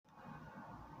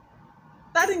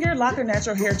Starting your lock or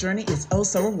natural hair journey is oh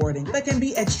so rewarding, but can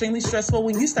be extremely stressful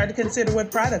when you start to consider what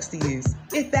products to use.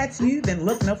 If that's you, then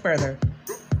look no further.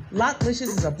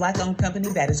 Locklicious is a Black-owned company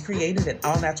that has created an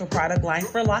all-natural product line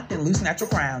for locked and loose natural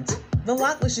crowns. The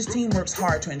Locklicious team works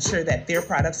hard to ensure that their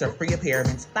products are free of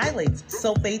parabens, phthalates,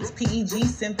 sulfates, PEG,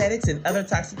 synthetics, and other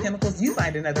toxic chemicals you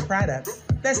find in other products.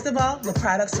 Best of all, the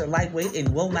products are lightweight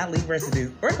and will not leave residue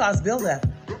or cause buildup.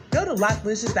 Go to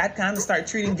locklicious.com to start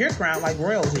treating your crown like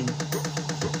royalty.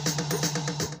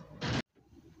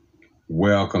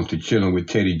 Welcome to Chilling with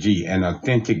Teddy G, an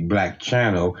authentic Black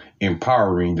channel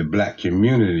empowering the Black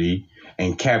community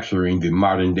and capturing the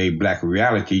modern day Black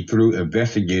reality through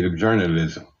investigative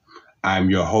journalism. I'm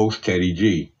your host, Teddy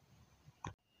G.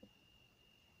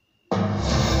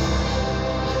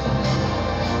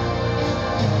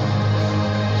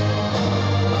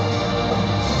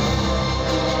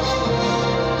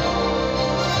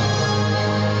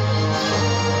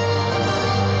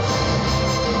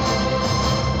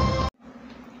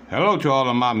 Hello to all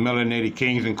of my melanated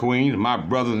kings and queens, my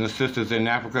brothers and sisters in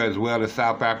Africa as well as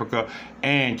South Africa,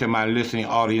 and to my listening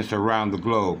audience around the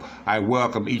globe. I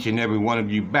welcome each and every one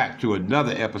of you back to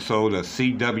another episode of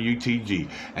CWTG.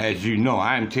 As you know,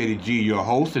 I am Teddy G, your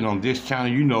host, and on this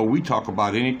channel, you know, we talk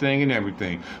about anything and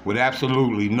everything with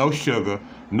absolutely no sugar,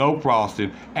 no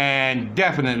frosting, and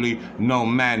definitely no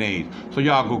mayonnaise. So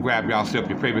y'all go grab yourself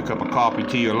your favorite cup of coffee,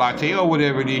 tea, or latte, or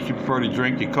whatever it is you prefer to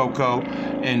drink, your cocoa,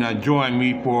 and join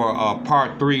me for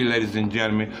part 3, ladies and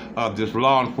gentlemen, of this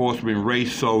law enforcement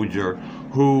race soldier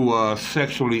who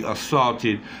sexually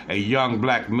assaulted a young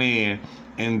Black man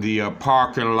in the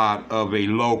parking lot of a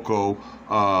local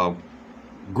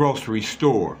grocery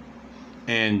store.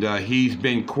 And he's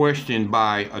been questioned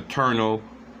by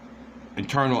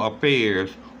internal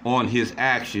affairs on his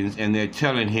actions, and they're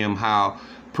telling him how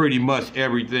pretty much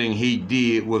everything he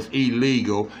did was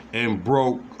illegal and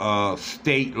broke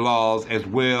state laws as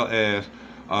well as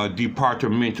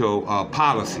departmental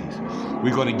policies.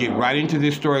 We're going to get right into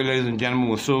this story, ladies and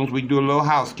gentlemen, as soon as we do a little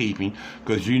housekeeping,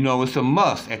 because you know it's a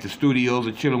must at the studios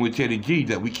of Chilling with Teddy G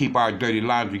that we keep our dirty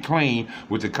laundry clean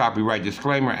with the Copyright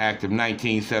Disclaimer Act of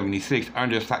 1976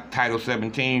 under Title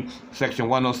 17, Section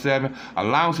 107.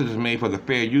 Allowances is made for the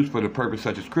fair use for the purpose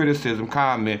such as criticism,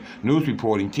 comment, news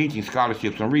reporting, teaching,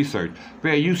 scholarships, and research.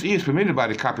 Fair use is permitted by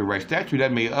the copyright statute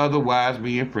that may otherwise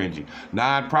be infringing.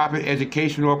 Non-profit,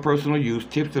 educational, or personal use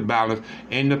tips the balance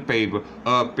in the favor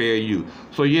of fair use.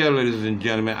 So yeah, ladies and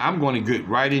gentlemen, I'm going to get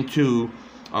right into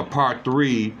part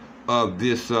 3 of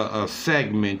this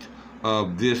segment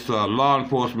of this law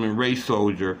enforcement race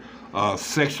soldier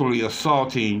sexually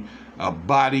assaulting a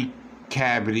body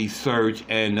cavity search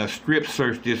and strip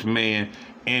search this man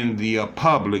in the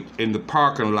public in the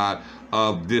parking lot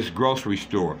of this grocery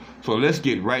store. So let's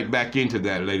get right back into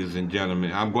that, ladies and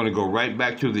gentlemen. I'm going to go right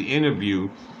back to the interview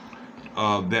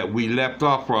that we left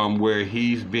off from, where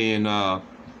he's been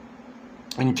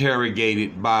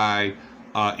interrogated by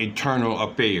internal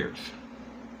affairs.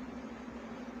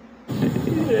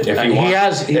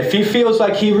 If he feels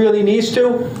like he really needs to,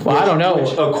 well, I don't know.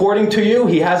 Which, according to you,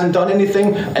 he hasn't done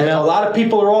anything, and a lot of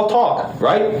people are all talk,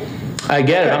 right? I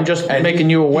get it. I'm just making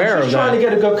you aware of that. He's trying to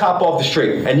get a good cop off the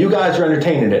street, and you guys are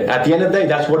entertaining it. At the end of the day,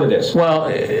 that's what it is. Well,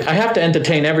 I have to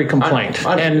entertain every complaint,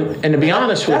 and to be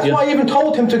honest with you, that's why I even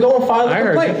told him to go and file a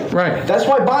complaint. Right. That's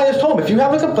why Bias told him, if you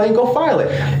have a complaint, go file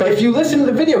it. But if you listen to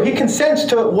the video, he consents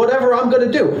to whatever I'm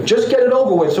going to do. Just get it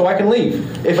over with so I can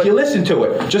leave. If you listen to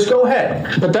it, just go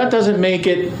ahead. But that doesn't make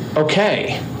it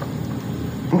okay.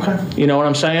 Okay. You know what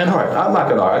I'm saying? All right. I'm not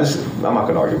going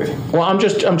to argue with you. Well, I'm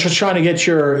just trying to get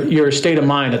your state of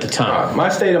mind at the time. My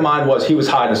state of mind was he was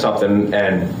hiding something,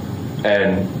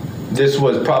 and this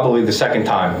was probably the second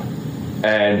time.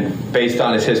 And based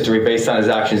on his history, based on his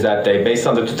actions that day, based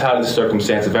on the totality of the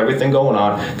circumstance of everything going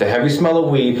on, the heavy smell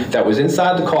of weed that was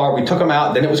inside the car, we took him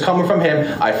out, then it was coming from him.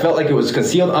 I felt like it was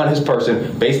concealed on his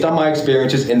person based on my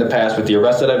experiences in the past with the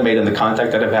arrests that I've made and the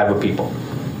contact that I've had with people.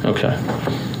 Okay.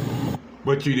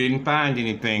 But you didn't find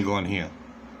anything on him.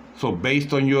 So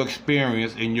based on your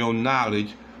experience and your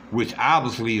knowledge, which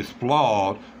obviously is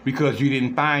flawed because you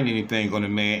didn't find anything on the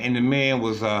man, and the man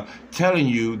was telling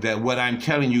you that what I'm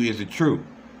telling you is the truth,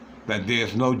 that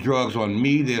there's no drugs on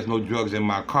me, there's no drugs in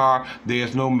my car,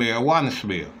 there's no marijuana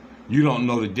smell. You don't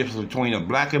know the difference between a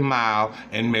Black and Mild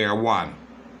and marijuana.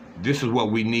 This is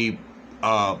what we need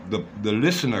the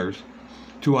listeners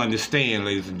to understand,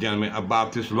 ladies and gentlemen,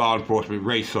 about this law enforcement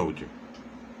race soldier.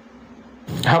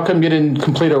 How come you didn't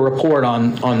complete a report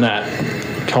on that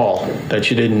call,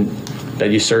 that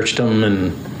you searched him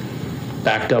and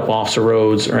backed up Officer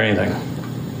Rhodes or anything?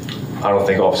 I don't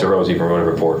think Officer Rhodes even wrote a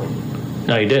report.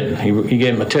 No, he didn't. He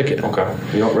gave him a ticket. Okay.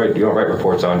 You don't write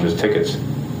reports on just tickets,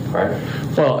 right?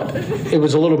 Well, it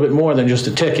was a little bit more than just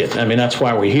a ticket. I mean, that's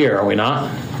why we're here, are we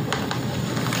not?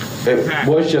 It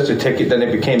was just a ticket, then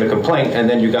it became a complaint, and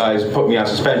then you guys put me on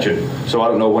suspension. So I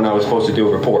don't know when I was supposed to do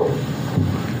a report.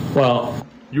 Well,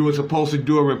 you were supposed to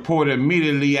do a report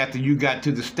immediately after you got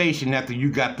to the station, after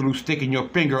you got through sticking your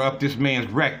finger up this man's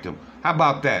rectum. How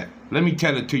about that? Let me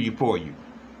tell it to you for you.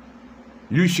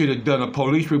 You should have done a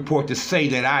police report to say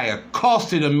that I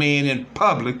accosted a man in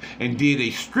public and did a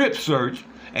strip search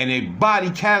and a body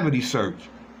cavity search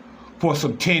for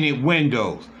some tinted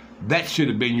windows. That should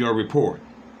have been your report.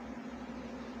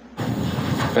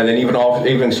 And then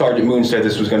even Sergeant Moon said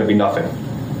this was going to be nothing.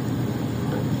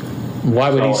 Why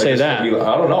would he say that? I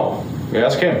don't know. You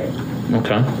ask him.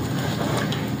 Okay.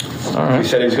 All right. He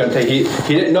said he was going to take.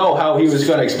 He didn't know how he was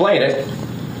going to explain it.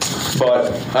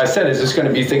 But I said, "Is this going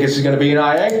to be? You think this is going to be an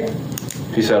IA?"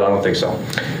 He said, "I don't think so."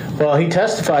 Well, he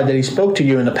testified that he spoke to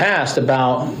you in the past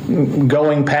about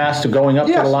going past or going up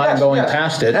to the line and going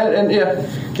past it. And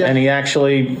And he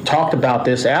actually talked about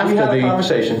this after we had a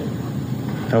conversation.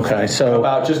 Okay, so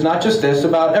about not just this,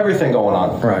 about everything going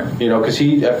on. Right. You know, because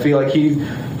I feel like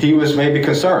he was maybe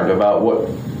concerned about what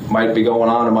might be going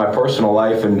on in my personal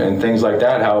life and things like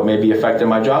that, how it may be affecting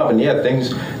my job. And yeah,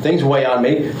 things weigh on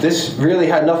me. This really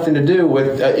had nothing to do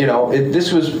with,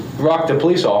 this was Rock the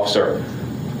police officer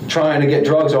trying to get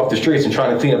drugs off the streets and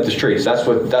trying to clean up the streets. That's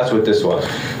what this was.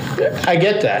 I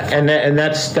get that. And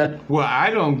that's that. Well, I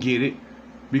don't get it.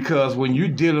 Because when you're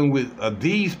dealing with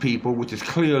these people, which is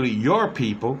clearly your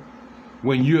people,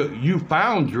 when you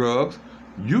found drugs,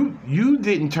 you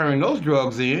didn't turn those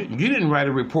drugs in. You didn't write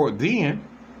a report then.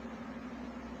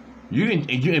 You didn't.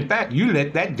 In fact, you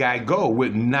let that guy go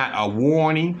with not a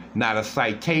warning, not a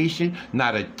citation,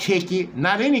 not a ticket,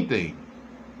 not anything.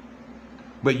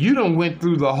 But you done went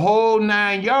through the whole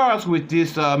 9 yards with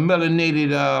this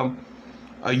melanated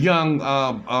a young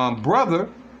brother.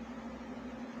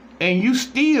 And you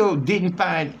still didn't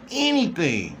find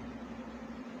anything.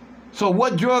 So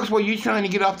what drugs were you trying to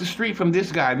get off the street from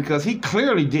this guy? Because he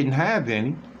clearly didn't have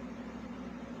any.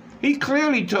 He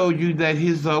clearly told you that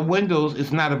his windows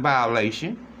is not a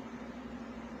violation.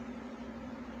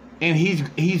 And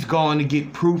he's going to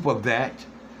get proof of that.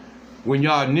 When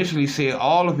y'all initially said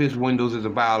all of his windows is a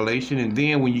violation, and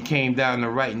then when you came down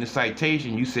to writing the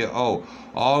citation, you said, oh,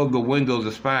 all of the windows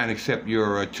is fine except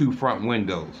your 2 front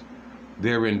windows.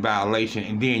 They're in violation,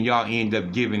 and then y'all end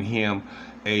up giving him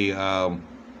a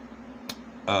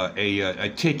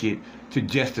ticket to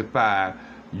justify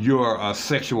your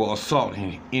sexual assault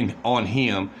on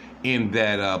him in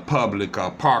that public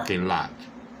parking lot.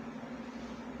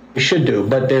 We should do,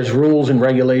 but there's rules and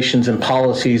regulations and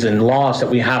policies and laws that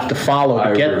we have to follow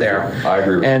to get there. I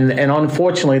agree with you. And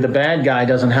unfortunately, the bad guy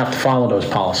doesn't have to follow those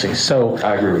policies. So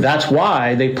I agree with that's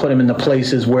why they put him in the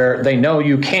places where they know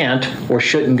you can't or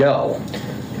shouldn't go.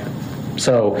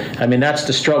 So, I mean, that's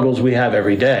the struggles we have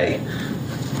every day.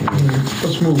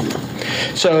 Let's move.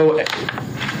 So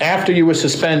after you were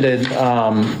suspended,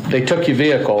 they took your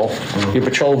vehicle, your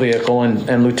patrol vehicle,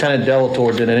 and Lieutenant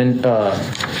Delator did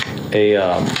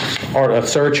a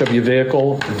search of your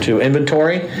vehicle to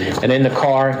inventory, and in the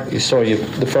car, you saw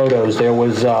the photos. There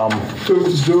was.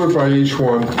 Let's do it by each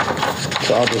one.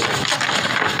 So I'll just.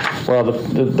 Well,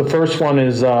 the first one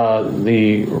is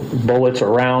the bullets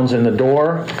or rounds in the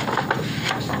door.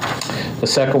 The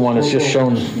second one is just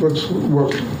shown. What's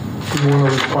one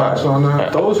of the spots on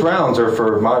that? Those rounds are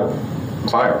for my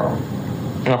firearm.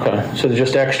 Okay, so they're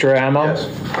just extra ammo? Yes.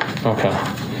 Okay.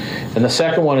 And the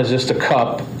second one is just a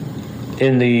cup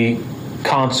in the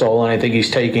console, and I think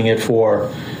he's taking it for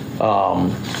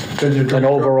an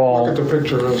overall. Look at the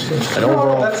picture of this thing.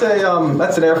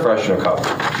 That's an air freshener cup.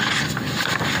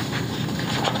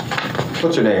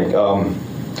 What's her name?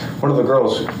 One of the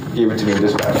girls gave it to me in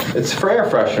dispatch. It's for air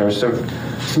fresheners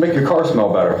to make your car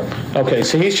smell better. Okay,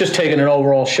 so he's just taking an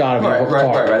overall shot of your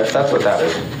car. Right. That's what that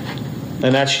is.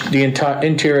 And that's the entire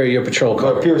interior of your patrol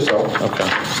car? It appears so. Okay.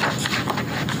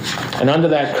 And under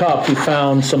that cup, he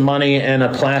found some money and a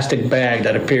plastic bag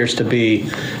that appears to be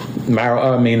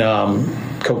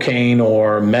cocaine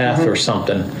or meth or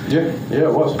something. Yeah,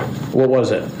 it was. What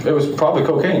was it? It was probably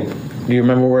cocaine. Do you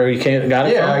remember where you got it from?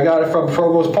 Yeah, I got it from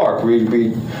Provost Park. Me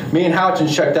and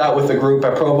Houchins checked out with the group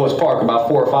at Provost Park, about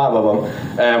 4 or 5 of them,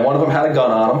 and one of them had a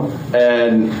gun on him,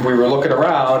 and we were looking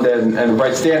around, and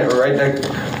standing right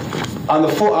next on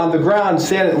the ground,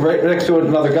 standing right next to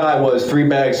another guy was 3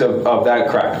 bags of that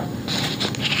crap.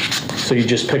 So you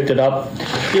just picked it up?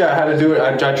 Yeah, I had to do it.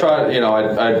 I tried,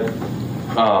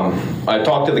 I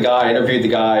talked to the guy, interviewed the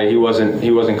guy. He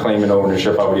wasn't claiming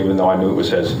ownership of it, even though I knew it was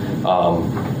his.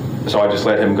 So I just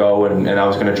let him go, and I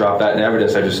was going to drop that in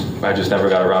evidence. I just never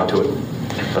got around to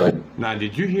it. Now,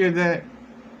 did you hear that?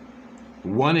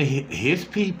 One of his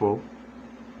people,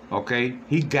 okay,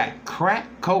 he got crack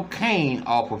cocaine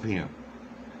off of him.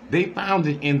 They found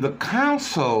it in the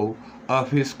console of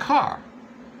his car.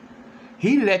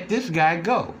 He let this guy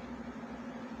go.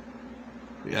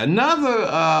 Another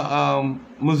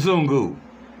Mzungu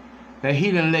that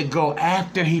he done let go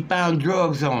after he found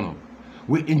drugs on him.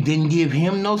 And didn't give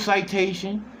him no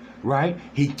citation, right?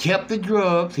 He kept the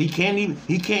drugs. He can't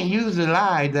use the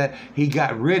lie that he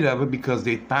got rid of it because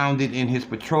they found it in his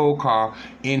patrol car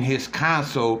in his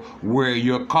console where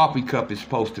your coffee cup is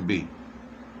supposed to be.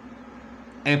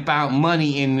 And found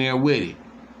money in there with it.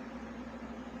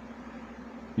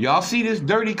 Y'all see this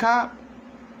dirty cop?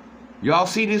 Y'all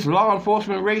see this law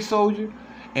enforcement race soldier?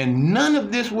 And none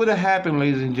of this would have happened,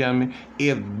 ladies and gentlemen,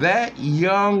 if that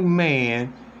young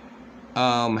man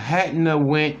hadn't have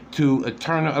went to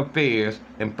Internal Affairs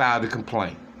and filed a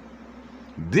complaint.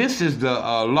 This is the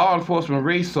law enforcement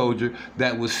race soldier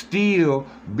that would still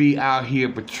be out here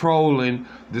patrolling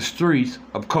the streets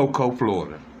of Cocoa,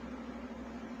 Florida.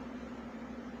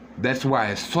 That's why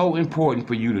it's so important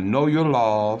for you to know your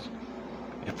laws,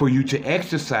 for you to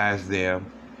exercise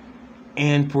them,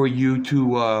 and for you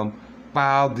to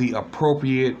file the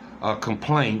appropriate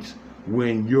complaints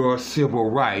when your civil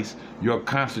rights, your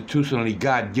constitutionally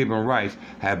God-given rights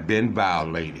have been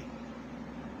violated.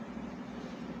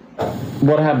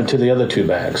 What happened to the other 2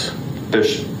 bags?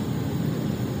 There's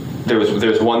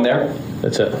one there.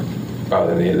 That's it. Oh,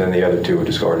 then the other 2 were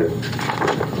discarded.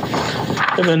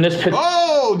 And then this picture.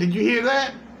 Oh, did you hear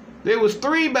that? There was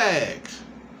 3 bags.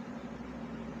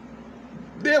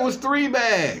 There was 3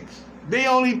 bags. They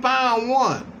only found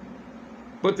 1.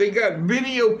 But they got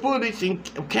video footage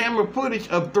and camera footage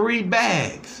of 3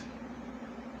 bags.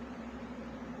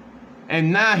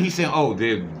 And now he's saying, oh,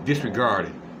 they're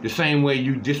disregarded. The same way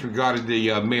you disregarded the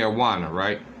marijuana,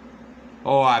 right?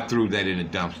 Oh, I threw that in the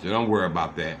dumpster. Don't worry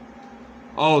about that.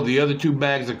 Oh, the other 2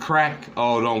 bags of crack?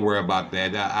 Oh, don't worry about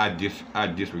that. I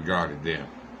disregarded them.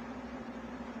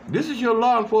 This is your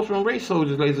law enforcement race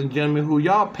soldiers, ladies and gentlemen, who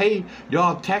y'all pay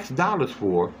y'all tax dollars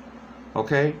for,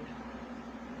 okay?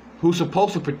 Who's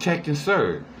supposed to protect and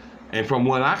serve. And from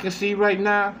what I can see right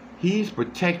now, he's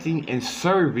protecting and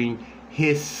serving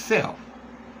himself.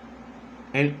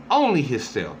 And only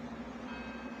himself.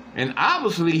 And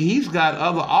obviously he's got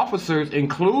other officers,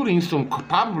 including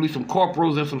probably some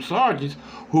corporals and some sergeants,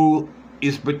 who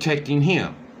is protecting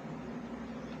him.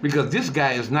 Because this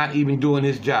guy is not even doing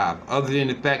his job, other than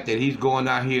the fact that he's going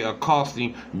out here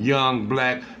accosting young,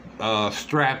 black,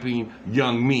 strapping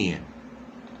young men.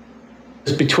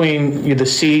 It's between the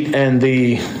seat and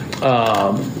the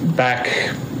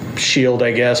back shield,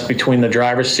 I guess, between the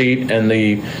driver's seat and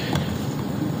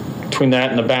between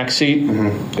that and the back seat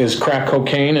is crack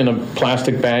cocaine in a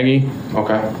plastic baggie.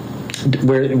 Okay.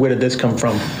 Where did this come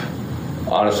from?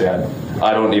 Honestly,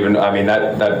 I don't even. I mean,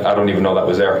 that I don't even know that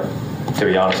was there, to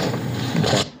be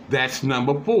honest. That's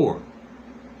number 4.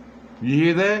 You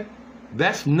hear that?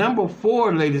 That's number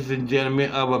 4, ladies and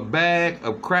gentlemen, of a bag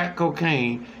of crack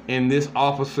cocaine in this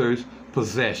officer's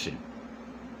possession.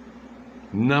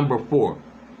 Number 4.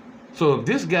 So if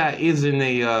this guy isn't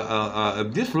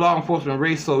if this law enforcement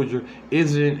race soldier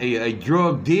isn't a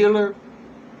drug dealer,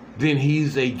 then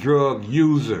he's a drug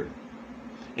user.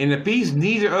 And if he's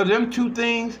neither of them 2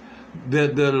 things,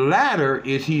 the latter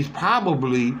is he's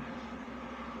probably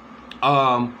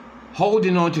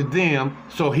holding on to them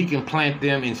so he can plant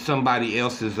them in somebody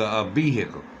else's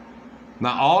vehicle.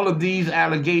 Now, all of these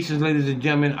allegations, ladies and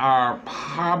gentlemen, are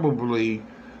probably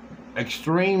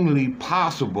extremely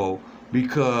possible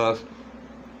because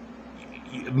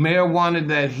marijuana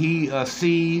that he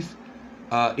sees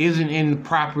isn't in the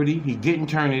property. He didn't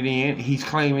turn it in. He's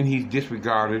claiming he's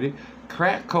disregarded it.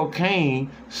 Crack cocaine,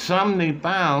 some they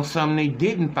found, some they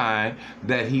didn't find,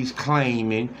 that he's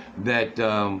claiming that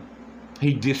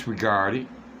he disregarded.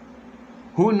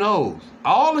 Who knows?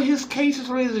 All of his cases,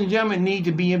 ladies and gentlemen, need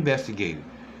to be investigated.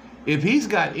 If he's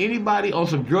got anybody on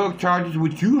some drug charges,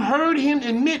 which you heard him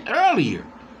admit earlier,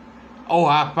 oh,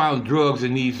 I found drugs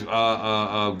in these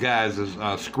guys'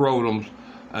 scrotums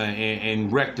and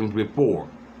rectums before.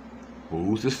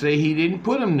 Who's to say he didn't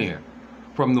put them there?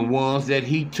 From the ones that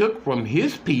he took from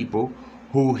his people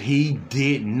who he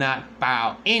did not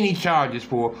file any charges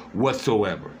for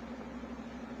whatsoever.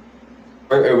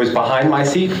 It was behind my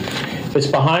seat? It's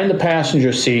behind the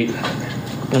passenger seat.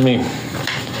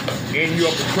 in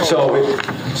your patrol.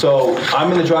 So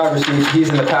I'm in the driver's seat. He's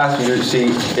in the passenger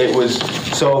seat. It's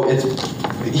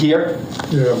here.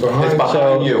 Yeah, It's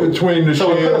behind you. Between the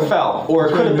So it could have shield. fell, or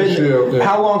it could have been. Shield, yeah.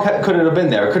 How long could it have been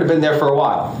there? It could have been there for a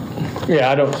while. Yeah,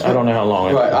 I don't know how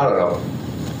long. Right, I don't know.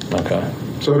 Okay.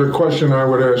 So the question I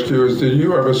would ask you is, did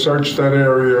you ever search that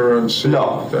area and see?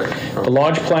 No. A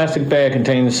large plastic bag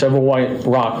containing several white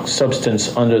rock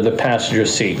substance under the passenger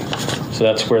seat. So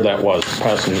that's where that was,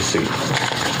 passenger seat.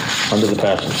 Under the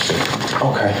passenger seat.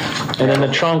 Okay. And then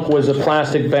the trunk was a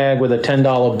plastic bag with a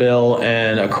 $10 bill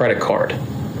and a credit card.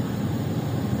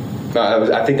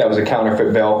 I think that was a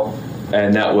counterfeit bill,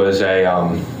 and that was a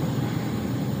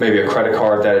maybe a credit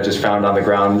card that I just found on the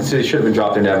ground. It should have been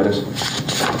dropped into evidence.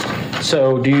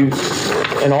 So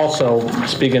and also,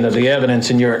 speaking of the evidence,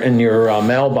 in your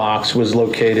mailbox was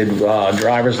located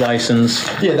driver's license.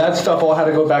 Yeah, that stuff all had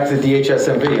to go back to the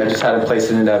DHSMV. I just hadn't placed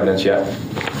it in evidence yet.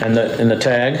 And the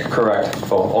tag?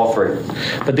 Correct. All three.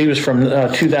 But these was from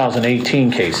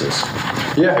 2018 cases.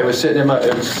 Yeah, it was sitting in I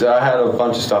had a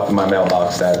bunch of stuff in my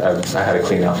mailbox that I had to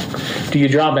clean out. Do you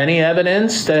drop any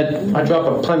evidence that? I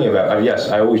drop plenty of evidence. Yes,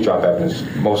 I always drop evidence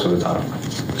most of the time.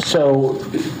 So,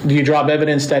 do you drop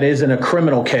evidence that is in a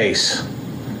criminal case?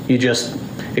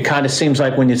 It kind of seems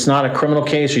like when it's not a criminal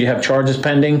case or you have charges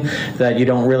pending, that you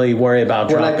don't really worry about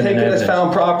dropping When I take it as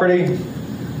found property,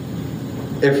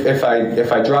 if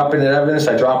I drop it in evidence,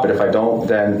 I drop it. If I don't,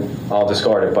 then I'll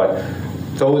discard it. But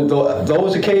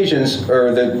those occasions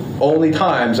are the only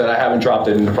times that I haven't dropped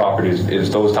it in the property is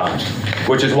those times,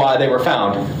 which is why they were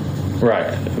found.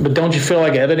 Right. But don't you feel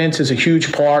like evidence is a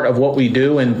huge part of what we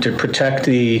do and to protect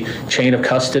the chain of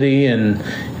custody and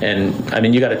I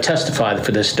mean, you got to testify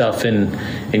for this stuff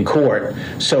in court.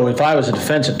 So if I was a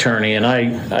defense attorney and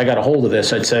I got a hold of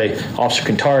this, I'd say, Officer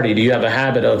Contardi, do you have a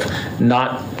habit of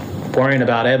not worrying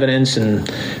about evidence and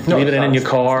leaving it in your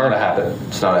car? It's not a habit.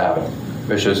 It's not a habit.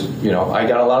 It's just, I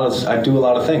do a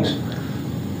lot of things.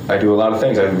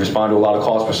 I respond to a lot of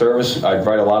calls for service. I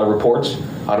write a lot of reports.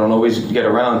 I don't always get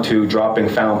around to dropping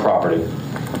found property.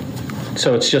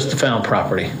 So it's just the found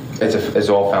property? It's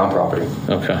all found property.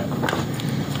 Okay.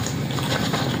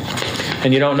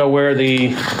 And you don't know where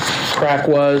the crack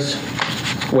was?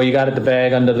 Where you got it, the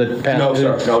bag under the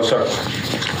passenger? No, sir.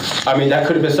 I mean, that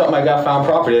could have been something I got found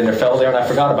property and it fell there and I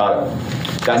forgot about it.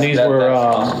 And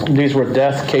these were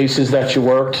death cases that you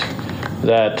worked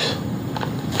that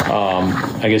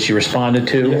I guess you responded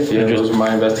to? Yeah, those were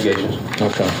my investigations.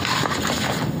 Okay.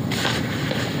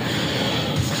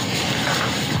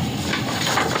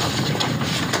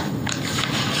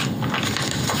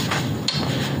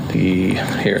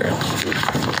 Here.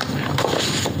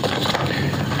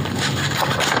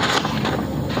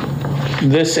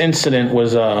 This incident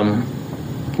was an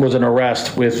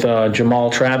arrest with Jamal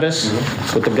Travis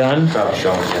with the gun. Travis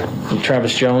Jones, yeah.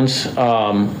 Travis Jones.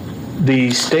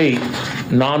 The state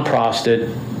non-prossed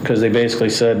it because they basically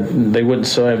said they wouldn't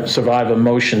survive a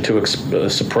motion to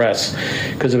suppress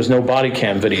because there was no body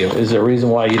cam video. Is there a reason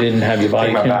why you didn't have your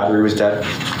body cam? My battery was dead.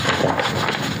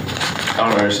 I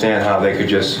don't understand how they could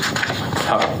just...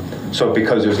 So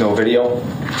because there's no video?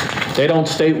 They don't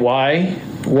state why.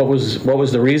 What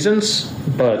was the reasons?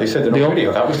 But they said no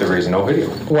video. That was the reason, no video.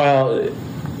 Well,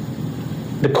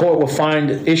 the court will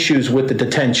find issues with the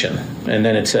detention, and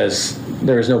then it says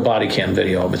there is no body cam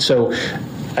video of it. So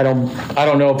I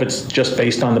don't know if it's just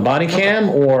based on the body cam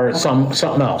or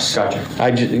something else. Gotcha.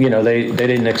 They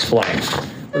didn't explain.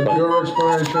 Your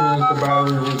explanation is the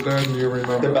battery was dead, and you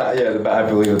remember? I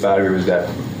believe the battery was dead.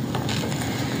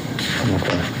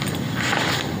 Okay.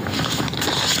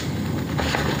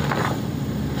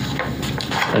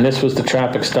 And this was the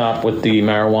traffic stop with the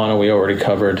marijuana we already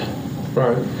covered.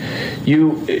 Right.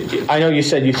 I know you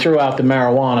said you threw out the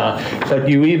marijuana, but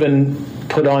you even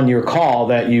put on your call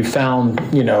that you found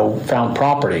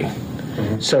property.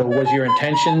 Mm-hmm. So was your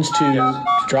intentions to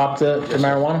drop the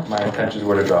marijuana? My intentions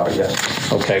were to drop it,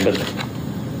 yes. Okay, but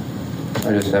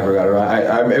I just never got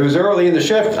around. It was early in the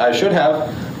shift. I should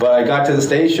have, but I got to the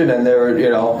station and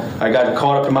I got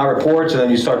caught up in my reports, and then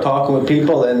you start talking with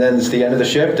people, and then it's the end of the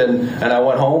shift, and I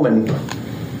went home, and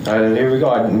here we go.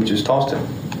 I just tossed it.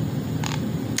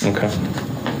 Okay.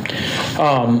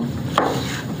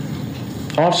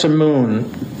 Officer Moon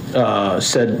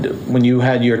said when you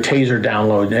had your taser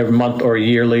download, every month or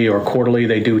yearly or quarterly,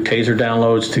 they do taser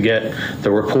downloads to get the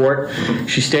report. Mm-hmm.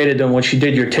 She stated that when she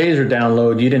did your taser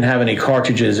download, you didn't have any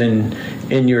cartridges in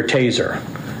your taser.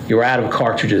 You were out of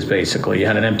cartridges, basically. You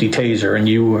had an empty taser, and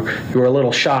you were a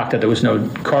little shocked that there was no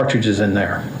cartridges in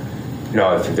there.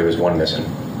 No, I think there was one missing.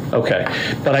 Okay,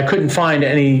 but I couldn't find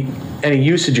any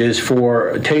usages for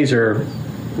a taser.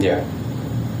 Yeah.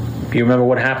 You remember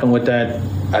what happened with that?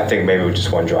 I think maybe it was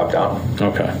just one drop down.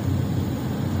 Okay.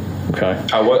 Okay.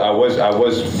 I was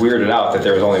weirded out that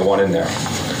there was only one in there.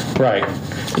 Right.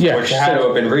 Yeah. Which had to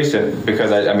have been recent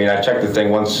because I checked the thing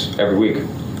once every week.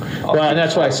 Well, and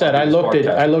that's why I said I looked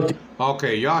at.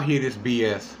 Okay, y'all hear this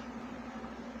BS?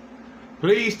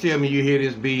 Please tell me you hear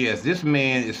this BS. This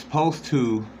man is supposed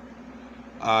to.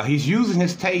 He's using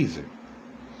his taser,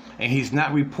 and he's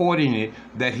not reporting it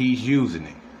that he's using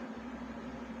it.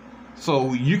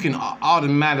 So you can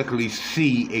automatically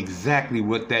see exactly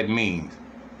what that means.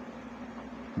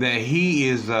 That he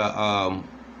is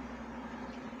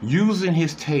using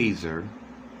his taser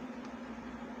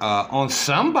on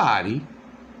somebody,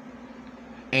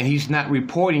 and he's not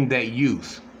reporting that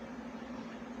use.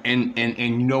 And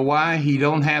you know why he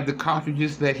don't have the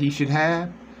cartridges that he should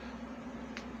have?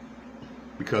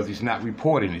 Because he's not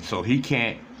reporting it. So he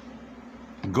can't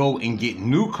go and get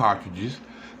new cartridges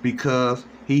because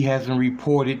he hasn't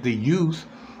reported the use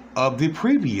of the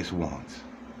previous ones.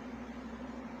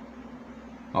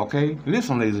 Okay,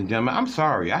 listen, ladies and gentlemen, I'm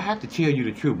sorry. I have to tell you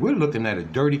the truth. We're looking at a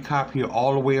dirty cop here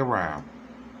all the way around.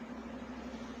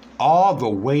 All the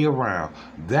way around.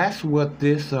 That's what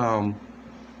this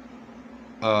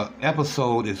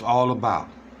episode is all about.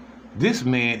 This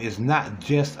man is not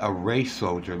just a race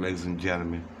soldier, ladies and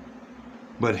gentlemen,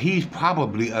 but he's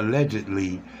probably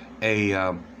allegedly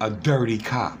a dirty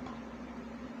cop.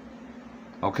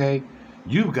 Okay,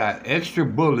 you've got extra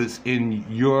bullets in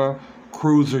your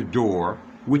cruiser door,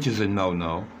 which is a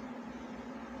no-no.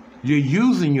 You're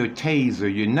using your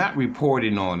taser, you're not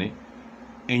reporting on it,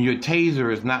 and your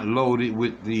taser is not loaded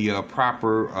with the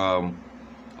proper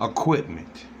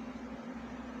equipment.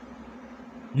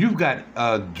 You've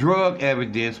got drug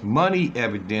evidence, money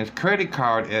evidence, credit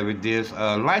card evidence,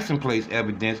 license plate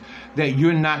evidence that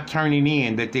you're not turning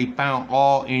in, that they found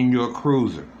all in your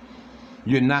cruiser.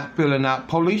 You're not filling out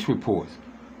police reports.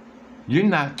 You're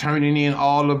not turning in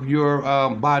all of your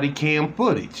body cam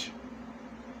footage.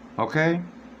 Okay?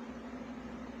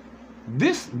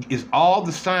 This is all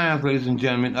the signs, ladies and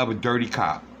gentlemen, of a dirty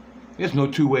cop. There's no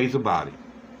two ways about it.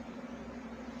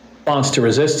 Response to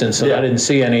resistance, and I didn't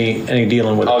see any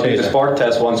dealing with I'll do the spark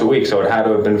test once a week, so it had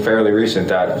to have been fairly recent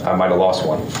that I might have lost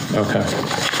one. Okay.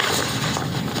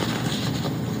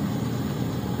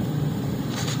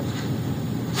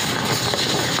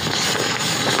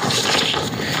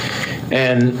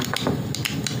 And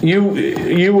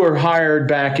you were hired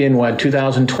back in what,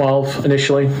 2012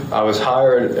 initially? I was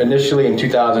hired initially in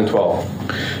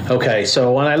 2012. Okay,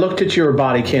 so when I looked at your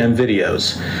body cam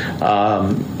videos,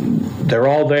 they're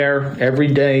all there every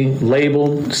day,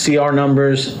 labeled, CR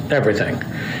numbers, everything.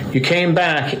 You came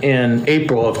back in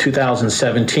April of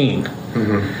 2017.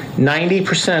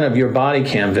 90% of your body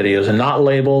cam videos are not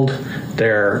labeled.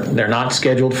 They're not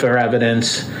scheduled for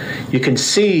evidence. You can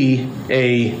see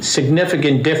a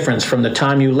significant difference from the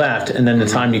time you left and then the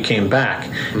time you came back.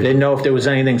 I didn't know if there was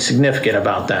anything significant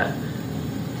about that.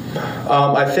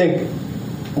 I think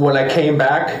when I came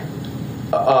back,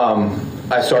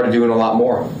 I started doing a lot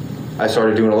more. I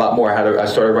started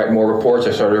writing more reports.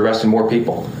 I started arresting more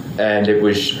people. And it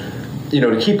was,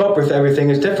 to keep up with everything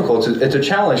is difficult. It's a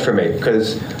challenge for me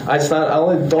because I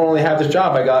don't only have this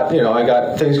job. I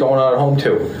got things going on at home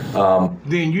too.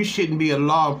 Then you shouldn't be a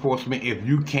law enforcement if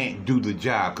you can't do the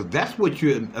job, because that's what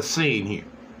you're saying here,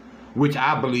 which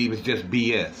I believe is just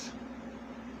BS.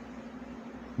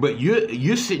 But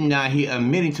you're sitting down here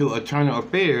admitting to Internal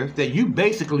Affairs that you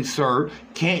basically, sir,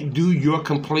 can't do your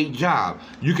complete job.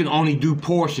 You can only do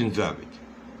portions of it,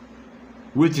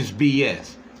 which is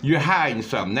BS. You're hiding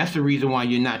something. That's the reason why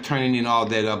you're not turning in all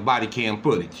that body cam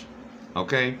footage,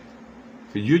 okay?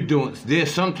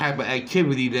 There's some type of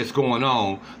activity that's going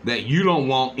on that you don't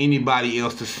want anybody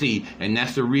else to see, and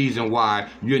that's the reason why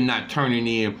you're not turning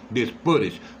in this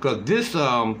footage. Because this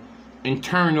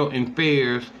Internal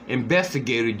Affairs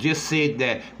investigator just said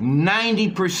that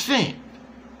 90%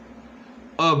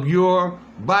 of your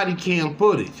body cam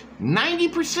footage,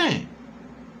 90%,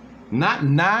 not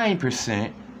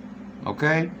 9%,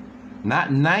 okay? Not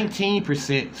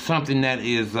 19%, something that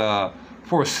is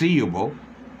foreseeable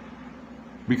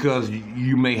because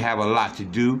you may have a lot to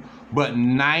do, but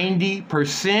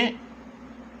 90%?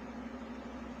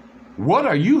 What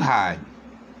are you hiding?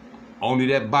 Only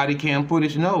that body cam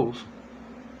footage knows.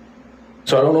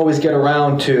 So I don't always get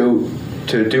around to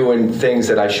doing things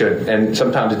that I should, and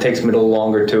sometimes it takes me a little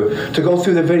longer to go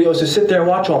through the videos, to sit there and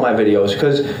watch all my videos,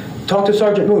 because talk to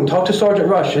Sergeant Moon, talk to Sergeant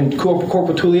Rush, and Corporal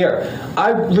Toulier.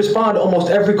 I respond to almost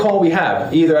every call we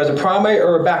have, either as a primary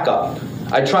or a backup.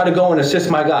 I try to go and assist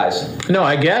my guys. No,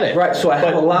 I get it. Right, so I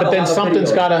have a lot But then of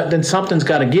something's videos.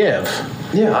 got to give.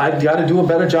 Yeah, I got to do a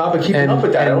better job of keeping up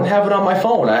with that. I don't have it on my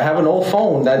phone. I have an old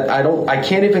phone that I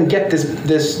can't even get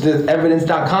this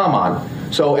evidence.com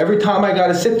on. So every time I got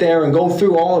to sit there and go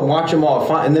through all and watch them all,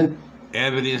 and then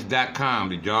Evidence.com.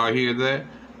 Did y'all hear that?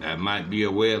 That might be a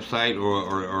website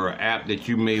or an app that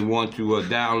you may want to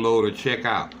download or check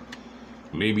out.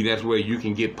 Maybe that's where you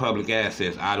can get public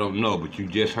access. I don't know, but you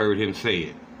just heard him say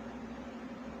it.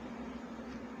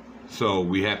 So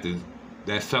we have to.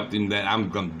 That's something that I'm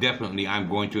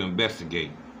going to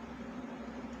investigate.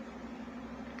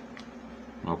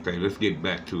 Okay, let's get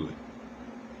back to it.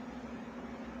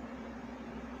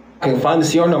 I can find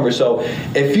the CR number. So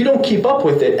if you don't keep up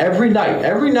with it every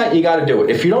night you got to do it.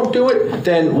 If you don't do it,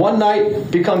 then one night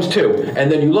becomes 2,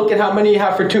 and then you look at how many you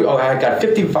have for 2. Oh, I got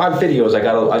 55 videos. I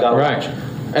got to watch.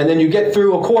 And then you get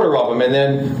through a quarter of them, and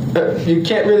then you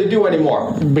can't really do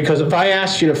anymore. Because if I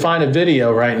asked you to find a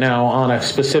video right now on a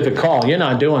specific call, you're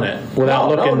not doing it without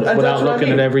looking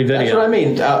at every video. That's what I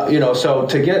mean. So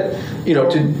to get,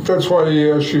 That's why he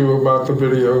asked you about the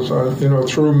videos.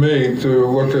 Through me to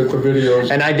look at the videos.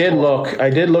 And I did look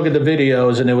at the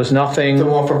videos, and there was nothing. The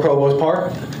one from Provost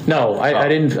Park? No, I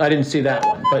didn't see that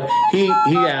one. But he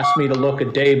asked me to look a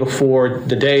day before,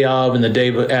 the day of, and the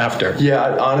day after.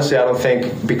 Yeah, honestly, I don't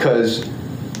think, because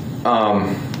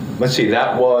let's see,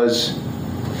 that was,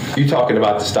 you talking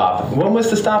about the stop. When was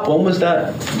the stop? When was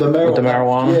that? The marijuana? With the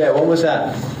marijuana? Yeah, when was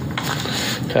that?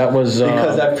 That was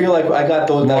because I feel like I got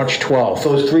those March 12th.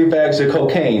 Those 3 bags of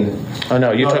cocaine. Oh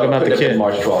no, you're talking about the kid.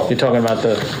 March 12th. You're talking about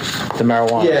the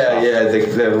marijuana. Yeah,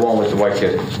 the one with the white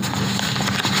kid.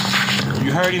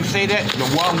 You heard him say that? The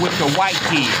one with the white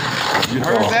kid. You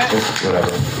heard that?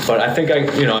 Whatever. But I think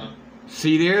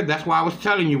See there? That's why I was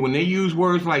telling you, when they use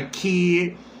words like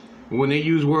kid, when they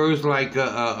use words like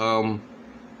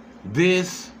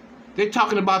this, they're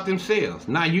talking about themselves.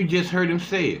 Now you just heard him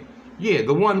say it. Yeah,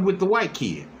 the one with the white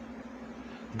kid.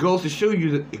 It goes to show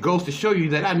you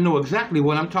that I know exactly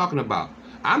what I'm talking about.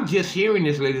 I'm just hearing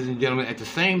this, ladies and gentlemen, at the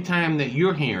same time that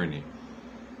you're hearing it.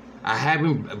 I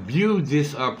haven't viewed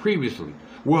this previously.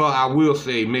 Well, I will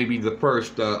say maybe the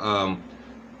first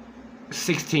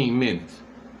 16 minutes,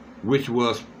 which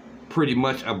was pretty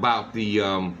much about the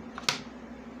young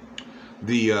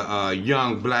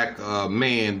black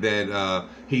man that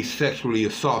he sexually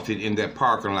assaulted in that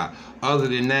parking lot. Other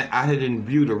than that, I didn't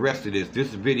view the rest of this. This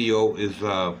video is,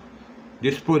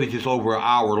 this footage is over an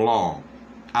hour long.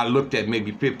 I looked at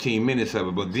maybe 15 minutes of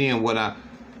it, but then what I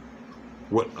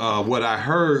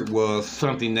heard was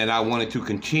something that I wanted to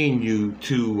continue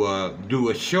to do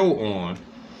a show on,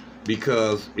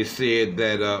 because it said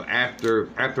that after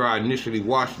I initially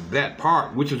watched that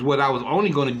part, which is what I was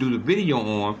only going to do the video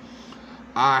on,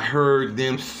 I heard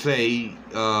them say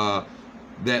that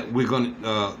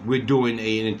we're doing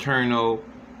an internal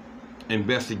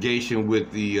investigation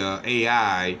with the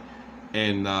AI,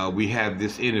 and we have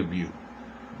this interview.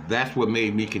 That's what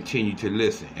made me continue to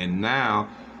listen. And now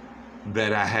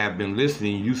that I have been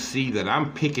listening, you see that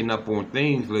I'm picking up on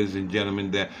things, ladies and gentlemen,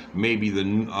 that maybe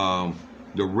the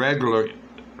regular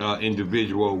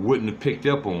individual wouldn't have picked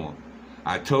up on.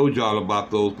 I told y'all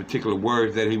about those particular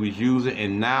words that he was using,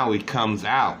 and now it comes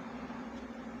out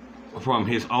from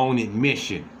his own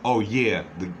admission. Oh yeah,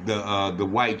 the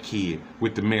white kid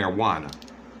with the marijuana,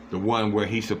 the one where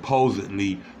he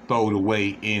supposedly threw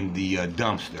away in the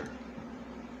dumpster.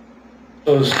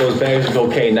 Those bags of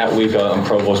cocaine that week on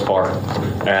Provost Park,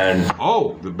 and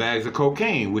the bags of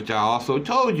cocaine, which I also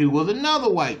told you was another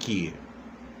white kid.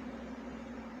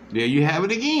 There you have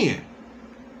it again.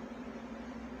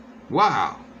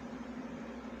 Wow.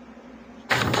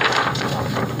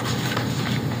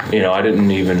 I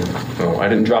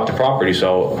didn't drop the property,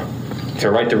 so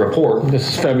to write the report. This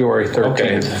is February 13th.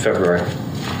 Okay, it's February.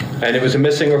 And it was a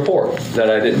missing report that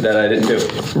I didn't do.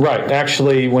 Right.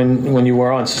 Actually, when you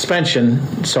were on suspension,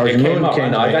 Sergeant Moon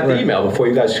came. I got the email before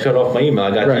you guys cut off my email.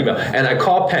 I got the email, and I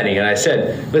called Penny and I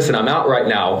said, "Listen, I'm out right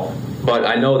now, but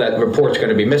I know that report's going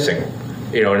to be missing.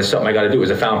 And it's something I got to do.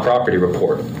 It's a found property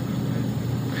report."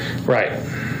 Right.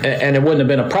 And it wouldn't have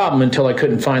been a problem until I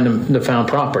couldn't find the found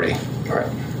property. Right.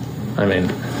 I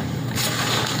mean,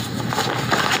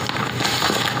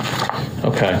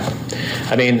 okay.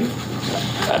 I mean,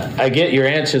 I get your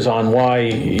answers on why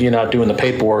you're not doing the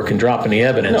paperwork and dropping the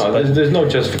evidence. No, there's no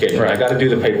justification. Right. I got to do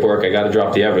the paperwork. I got to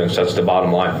drop the evidence. That's the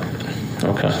bottom line.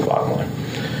 Okay. That's the bottom line.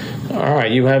 All right.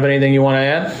 You have anything you want to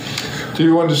add? Do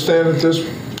you understand at this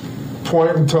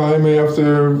point in time,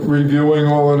 after reviewing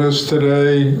all of this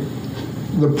today,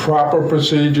 the proper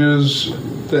procedures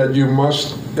that you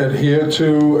must adhere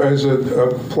to as it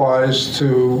applies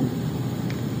to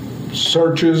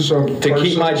searches of To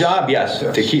keep my persons? job, yes.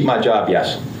 Yes. To keep my job,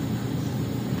 yes.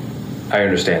 I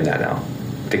understand that now.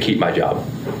 To keep my job.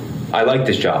 I like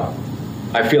this job.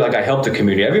 I feel like I help the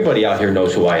community. Everybody out here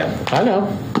knows who I am. I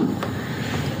know.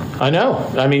 I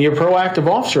know. I mean, you're a proactive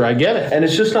officer. I get it. And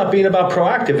it's just not being about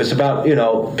proactive. It's about,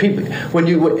 people.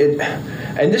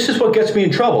 And this is what gets me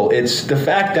in trouble. It's the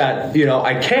fact that,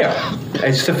 I care.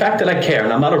 It's the fact that I care,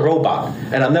 and I'm not a robot,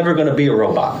 and I'm never going to be a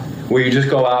robot. Where you just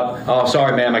go out, oh,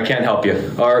 sorry, ma'am, I can't help you.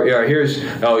 Or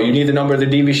you need the number of the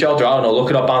DV shelter. I don't know,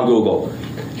 look it up on Google.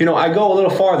 I go a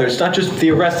little farther. It's not just the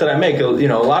arrest that I make. A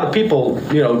lot of people,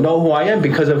 know who I am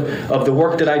because of the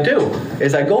work that I do.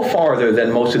 Is I go farther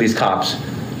than most of these cops.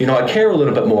 I care a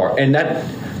little bit more, and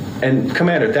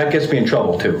Commander, that gets me in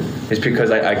trouble too. It's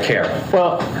because I care.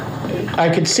 Well, I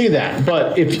could see that,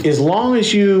 but as long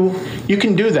as you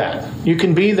can do that, you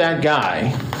can be that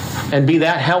guy and be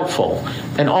that helpful,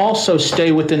 and also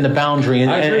stay within the boundary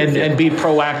and be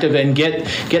proactive and get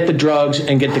the drugs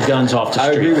and get the guns off the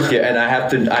street. I agree with you, and I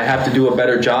have to do a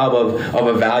better job of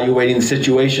evaluating the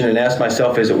situation and ask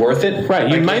myself, is it worth it? Right,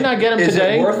 you might not get them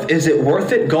today. Is it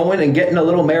worth it going and getting a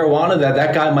little marijuana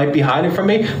that guy might be hiding from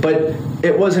me? But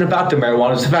it wasn't about the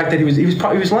marijuana. It's the fact that he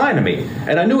was lying to me,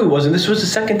 and I knew he wasn't. This was the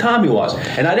second time he was,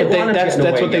 and I didn't want him getting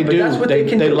away. That's what they do. That's what they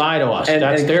can do. They lie to us.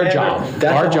 That's their job.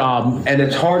 Our job. And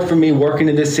it's hard for me working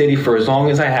in this city for as long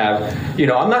as I have.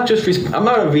 I'm not a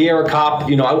Vieira cop.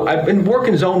 I've been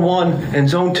working Zone 1 and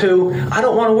Zone 2. I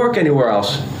don't want to work anywhere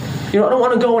else. I don't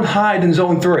want to go and hide in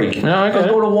Zone 3. No, I go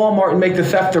to Walmart and make the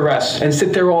theft arrests and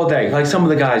sit there all day like some of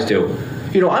the guys do.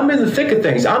 I'm in the thick of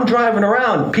things. I'm driving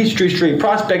around Peachtree Street,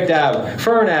 Prospect Ave,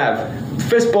 Fern Ave,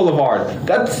 Fisk Boulevard.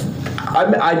 That's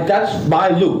my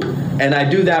loop, and I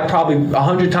do that probably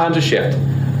 100 times a shift.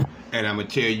 And I'm going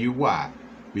to tell you why.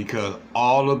 Because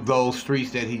all of those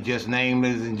streets that he just named,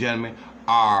 ladies and gentlemen,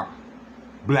 are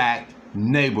black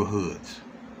neighborhoods.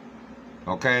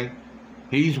 Okay?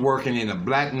 He's working in a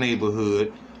black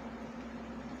neighborhood,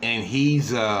 and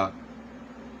he's got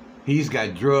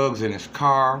drugs in his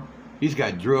car. He's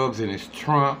got drugs in his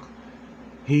trunk.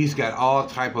 He's got all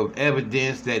type of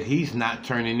evidence that he's not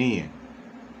turning in.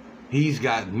 He's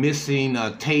got missing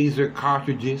taser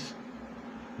cartridges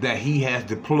that he has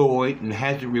deployed and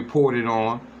hasn't reported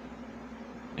on,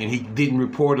 and he didn't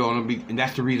report on them, and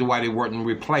that's the reason why they weren't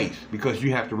replaced, because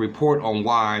you have to report on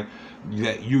why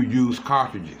that you use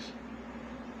cartridges.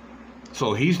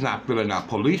 So he's not filling out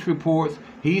police reports.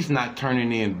 He's not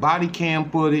turning in body cam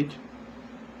footage.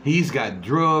 He's got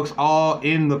drugs all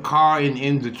in the car and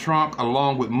in the trunk,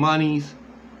 along with monies.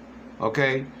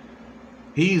 Okay?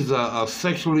 He's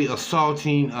sexually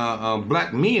assaulting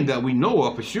black men that we know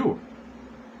of for sure.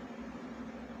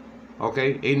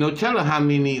 Okay? Ain't no telling how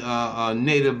many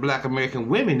native black American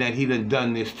women that he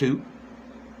done this to.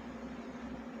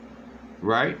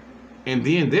 Right? And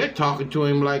then they're talking to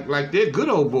him like they're good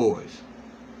old boys.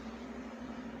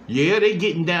 Yeah, they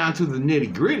getting down to the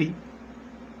nitty gritty.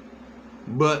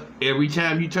 But every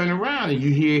time you turn around and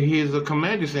you hear his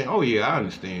commander saying, oh yeah, I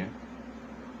understand.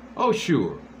 Oh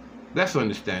sure, that's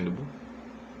understandable.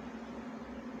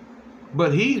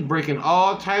 But he's breaking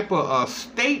all type of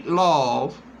state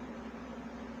laws,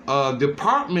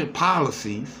 department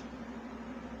policies,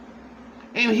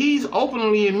 and he's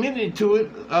openly admitting to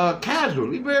it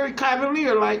casually, very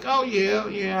cavalier, like, oh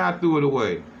yeah, I threw it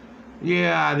away.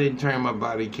 Yeah, I didn't turn my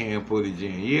body cam footage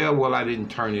in. Yeah, well, I didn't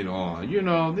turn it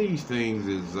on. These things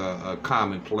is a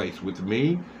commonplace with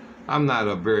me. I'm not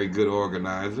a very good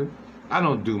organizer. I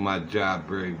don't do my job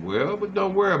very well, but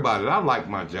don't worry about it. I like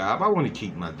my job. I want to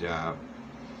keep my job.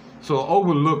 So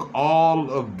overlook all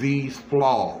of these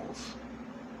flaws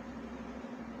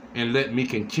and let me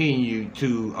continue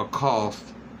to accost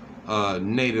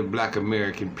Native Black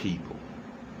American people.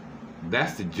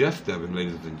 That's the gist of it,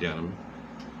 ladies and gentlemen.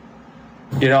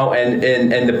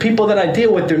 And the people that I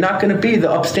deal with, they're not going to be the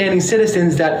upstanding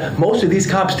citizens that most of these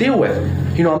cops deal with.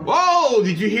 Whoa,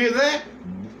 did you hear that?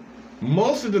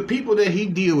 Most of the people that he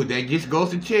deal with, that just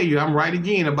goes to tell you, I'm right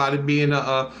again about it being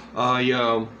a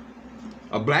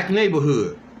black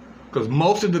neighborhood. Because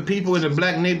most of the people in the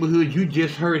black neighborhood, you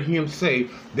just heard him say,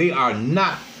 they are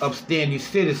not upstanding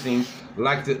citizens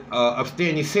like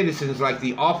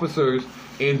the officers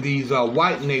in these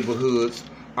white neighborhoods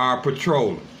are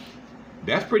patrolling.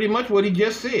 That's pretty much what he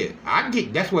just said.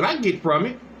 That's what I get from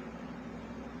it.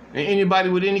 And anybody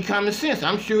with any common sense,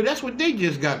 I'm sure that's what they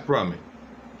just got from it.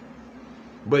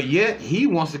 But yet he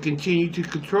wants to continue to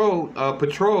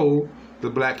patrol the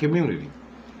black community,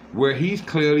 where he's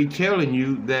clearly telling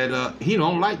you that he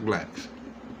don't like blacks.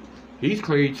 He's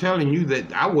clearly telling you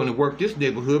that I want to work this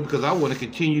neighborhood because I want to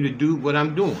continue to do what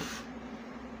I'm doing.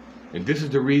 And this is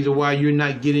the reason why you're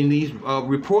not getting these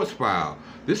reports filed.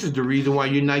 This is the reason why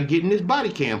you're not getting this body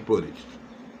cam footage.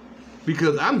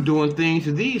 Because I'm doing things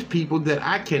to these people that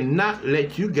I cannot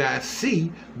let you guys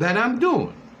see that I'm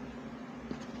doing.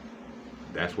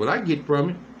 That's what I get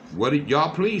from it. What did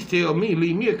y'all please tell me?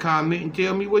 Leave me a comment and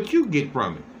tell me what you get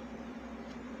from it.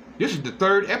 This is the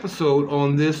 3rd episode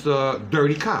on this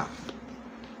dirty cop.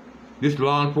 This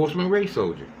law enforcement race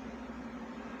soldier.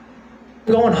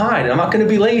 Go and hide. I'm not going to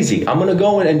be lazy. I'm going to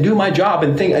go in and do my job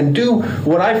and think and do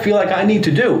what I feel like I need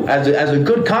to do as a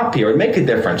good cop here and make a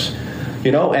difference.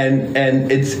 You know,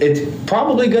 and it's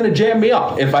probably going to jam me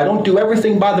up if I don't do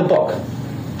everything by the book.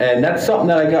 And that's something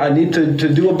that I need to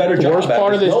do a better job. The worst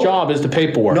part of this job is the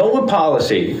paperwork. Knowing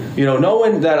policy, you know,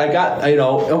 knowing that I got, you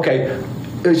know, okay,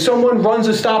 if someone runs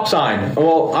a stop sign,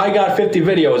 well, I got 50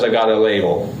 videos I got to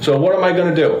label. So what am I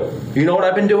going to do? You know what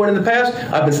I've been doing in the past?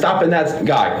 I've been stopping that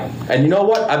guy. And you know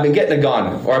what? I've been getting a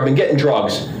gun or I've been getting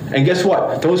drugs. And guess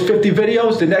what? Those 50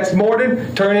 videos the next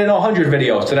morning turn into 100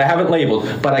 videos that I haven't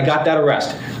labeled, but I got that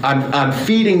arrest. I'm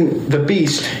feeding the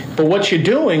beast. But what you're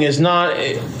doing is not.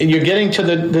 You're getting to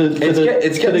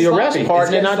the arrest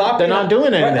part. They're not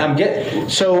doing anything. Right,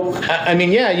 so I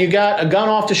mean, yeah, you got a gun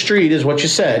off the street, is what you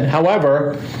said.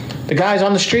 However, the guy's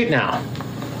on the street now.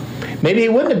 Maybe he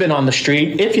wouldn't have been on the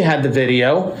street if you had the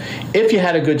video, if you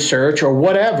had a good search or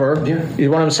whatever. Yeah. You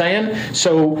know what I'm saying?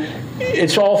 So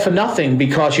it's all for nothing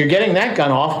because you're getting that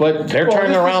gun off, but they're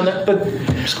turning around.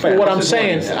 What I'm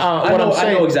saying, I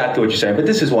know exactly what you're saying, but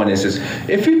this is one instance.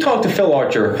 If you talk to Phil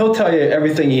Archer, he'll tell you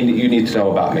everything you need to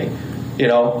know about me. You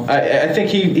know, I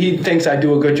think he thinks I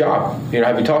do a good job. You know,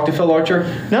 have you talked to Phil Archer?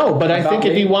 No, but I think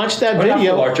if you watch that video,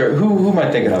 Phil Archer, who am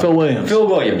I thinking of? Phil Williams. Phil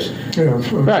Williams. Yeah,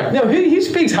 right? No, he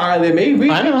speaks highly of me. We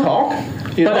talk.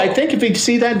 But I think if he'd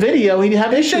see that video, he'd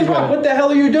have issues with it. Rock, what the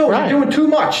hell are you doing? Right. You're doing too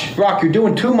much. Rock, you're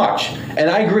doing too much. And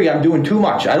I agree, I'm doing too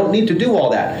much. I don't need to do all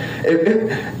that.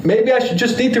 Maybe I should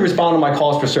just need to respond to my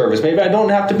calls for service. Maybe I don't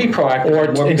have to be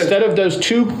proactive. Or instead of those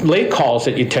 2 late calls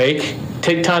that you take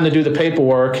time to do the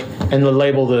paperwork and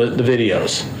label the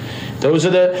videos. Those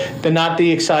are they're not the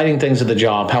exciting things of the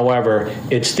job. However,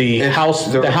 it's the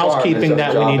housekeeping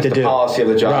that we need to do. It's the policy of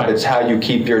the job. Right. It's how you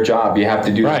keep your job. You have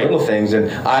to do the little things.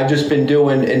 And I've just been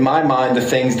doing, in my mind, the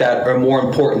things that are more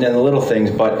important than the little things.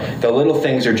 But the little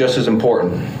things are just as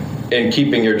important in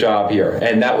keeping your job here.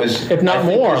 And that was, if not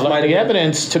more. Like the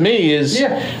evidence to me is.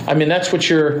 Yeah. I mean, that's what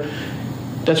your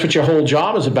whole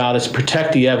job is about, is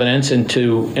protect the evidence and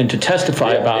to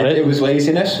testify about it. It was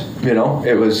laziness. You know,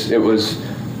 it was.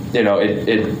 You know,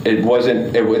 it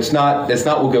wasn't. It's not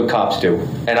what good cops do,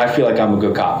 and I feel like I'm a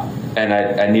good cop, and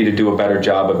I need to do a better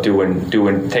job of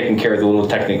taking care of the little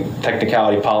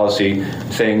technicality policy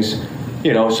things,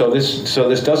 you know. So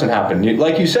this doesn't happen.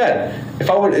 Like you said, if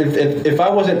I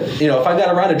wasn't, you know, if I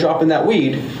got around to dropping that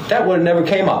weed, that would have never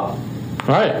came up.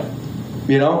 Right.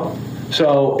 You know.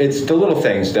 So it's the little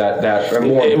things that are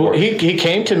more important. He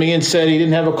came to me and said he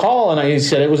didn't have a call, and he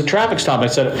said it was a traffic stop. I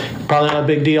said probably not a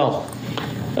big deal.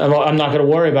 I'm not going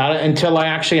to worry about it until I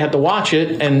actually had to watch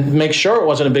it and make sure it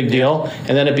wasn't a big deal, and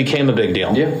then it became a big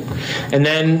deal. Yeah. And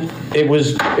then it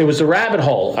was a rabbit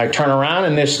hole. I turn around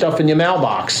and there's stuff in your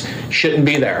mailbox. Shouldn't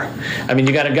be there. I mean,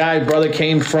 you got a guy, brother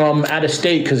came from out of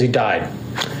state because he died.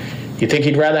 You think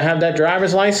he'd rather have that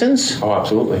driver's license? Oh,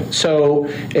 absolutely. So,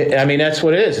 I mean, that's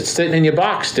what it is. It's sitting in your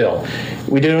box still.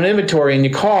 We did an inventory in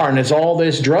your car, and there's all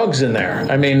this drugs in there.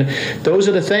 I mean, those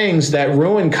are the things that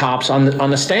ruin cops on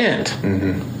the stand.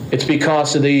 Mm-hmm. It's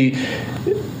because of the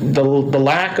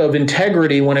lack of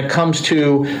integrity when it comes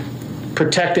to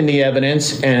protecting the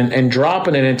evidence and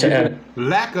dropping it into evidence.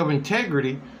 Lack of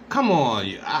integrity? Come on.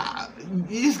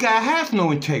 This guy has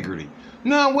no integrity.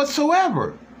 None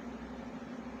whatsoever.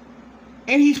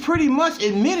 And he's pretty much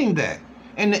admitting that.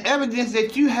 And the evidence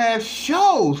that you have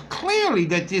shows clearly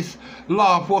that this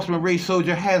law enforcement race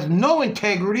soldier has no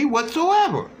integrity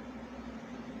whatsoever.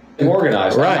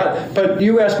 Organized. Right. But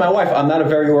you asked my wife, I'm not a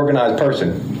very organized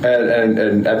person.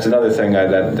 And that's another thing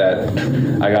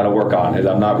that I got to work on, is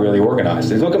I'm not really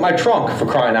organized. Look at my trunk, for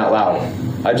crying out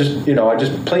loud. I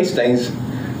just place things,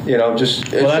 you know,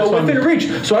 so within reach.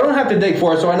 So I don't have to dig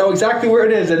for it, so I know exactly where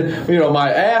it is. And, you know,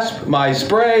 my ASP, my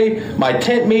spray, my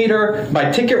tint meter,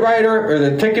 my ticket writer, or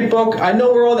the ticket book, I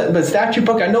know where all that, the statute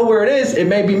book, I know where it is. It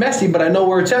may be messy, but I know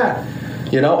where it's at.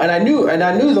 You know, and I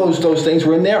knew those things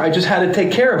were in there. I just had to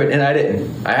take care of it, and I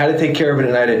didn't. I had to take care of it,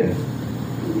 and I didn't.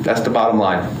 That's the bottom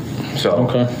line. So.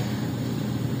 Okay.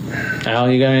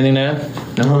 Al, you got anything to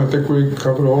add? No, I think we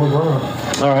covered all the ground.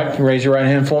 All right, you raise your right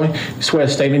hand for me. You swear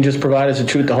the statement just provided is the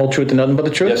truth, the whole truth, and nothing but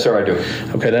the truth? Yes, sir, I do.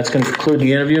 Okay, that's going to conclude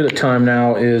the interview. The time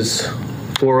now is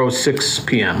 4:06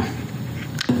 p.m.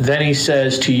 Then he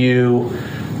says to you,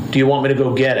 do you want me to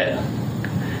go get it?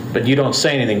 But you don't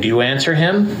say anything. Do you answer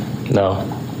him? No.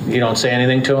 You don't say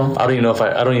anything to him? I don't even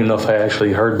know if I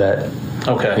actually heard that.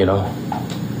 Okay. You know.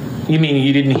 You mean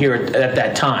you didn't hear it at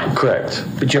that time? Correct.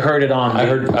 But you heard it on I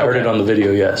heard it on the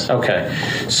video, yes. Okay.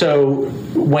 So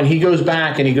when he goes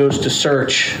back and he goes to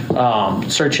search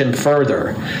him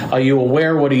further, are you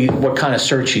aware what kind of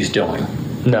search he's doing?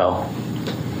 No.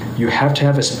 You have to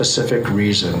have a specific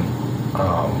reason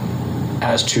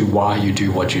as to why you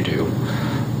do what you do.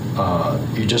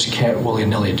 You just can't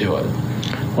willy-nilly do it.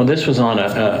 Well, this was on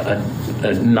a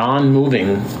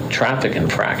non-moving traffic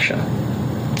infraction.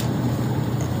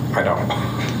 I don't.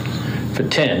 For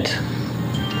tint.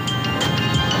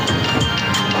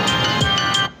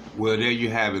 Well, there you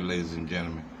have it, ladies and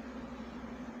gentlemen.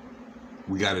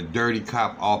 We got a dirty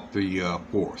cop off the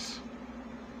force.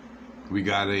 We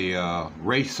got a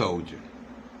race soldier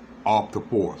off the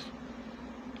force.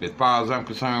 As far as I'm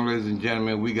concerned, ladies and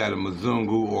gentlemen, we got a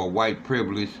Mzungu or white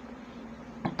privileged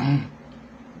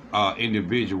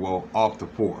individual off the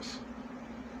force.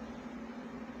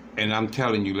 And I'm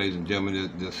telling you, ladies and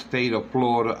gentlemen, the state of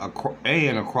Florida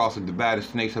and across the divided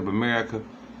snakes of America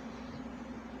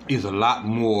is a lot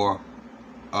more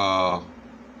Mzungu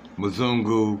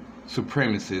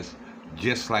supremacists,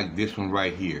 just like this one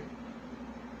right here,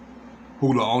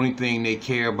 who the only thing they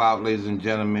care about, ladies and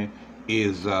gentlemen,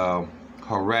 is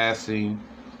harassing,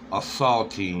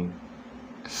 assaulting,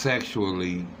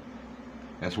 sexually,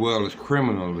 as well as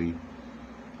criminally,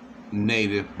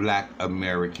 Native Black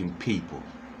American people.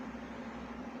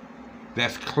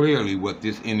 That's clearly what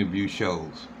this interview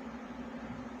shows.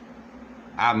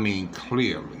 I mean,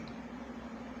 clearly.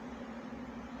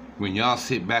 When y'all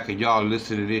sit back and y'all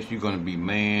listen to this, you're going to be,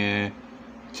 man,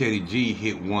 Teddy G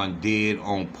hit one dead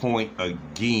on point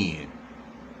again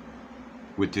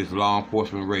with this law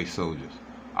enforcement race soldiers.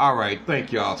 All right,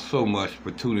 thank y'all so much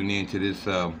for tuning in to this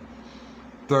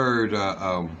third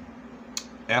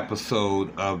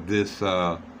episode of this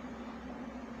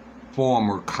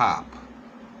former cop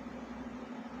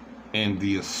and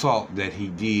the assault that he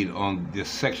did on this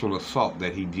sexual assault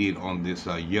that he did on this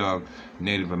young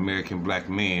Native American black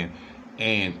man,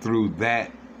 and through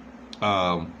that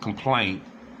complaint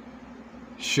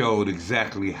showed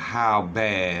exactly how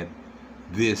bad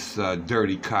this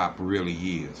dirty cop really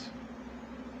is.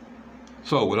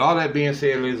 So with all that being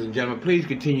said, ladies and gentlemen, please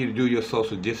continue to do your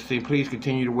social distancing. Please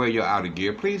continue to wear your outer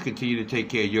gear. Please continue to take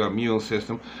care of your immune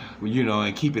system, you know,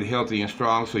 and keep it healthy and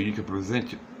strong so you can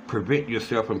prevent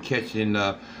yourself from catching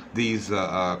these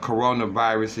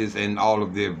coronaviruses and all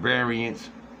of their variants,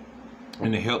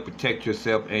 and to help protect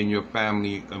yourself and your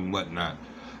family and whatnot.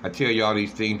 I tell you all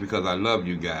these things because I love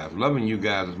you guys. Loving you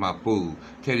guys is my food.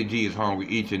 Teddy G is hungry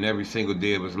each and every single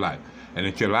day of his life. And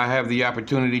until I have the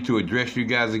opportunity to address you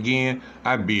guys again,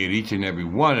 I bid each and every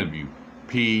one of you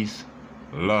peace,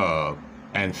 love,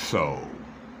 and soul.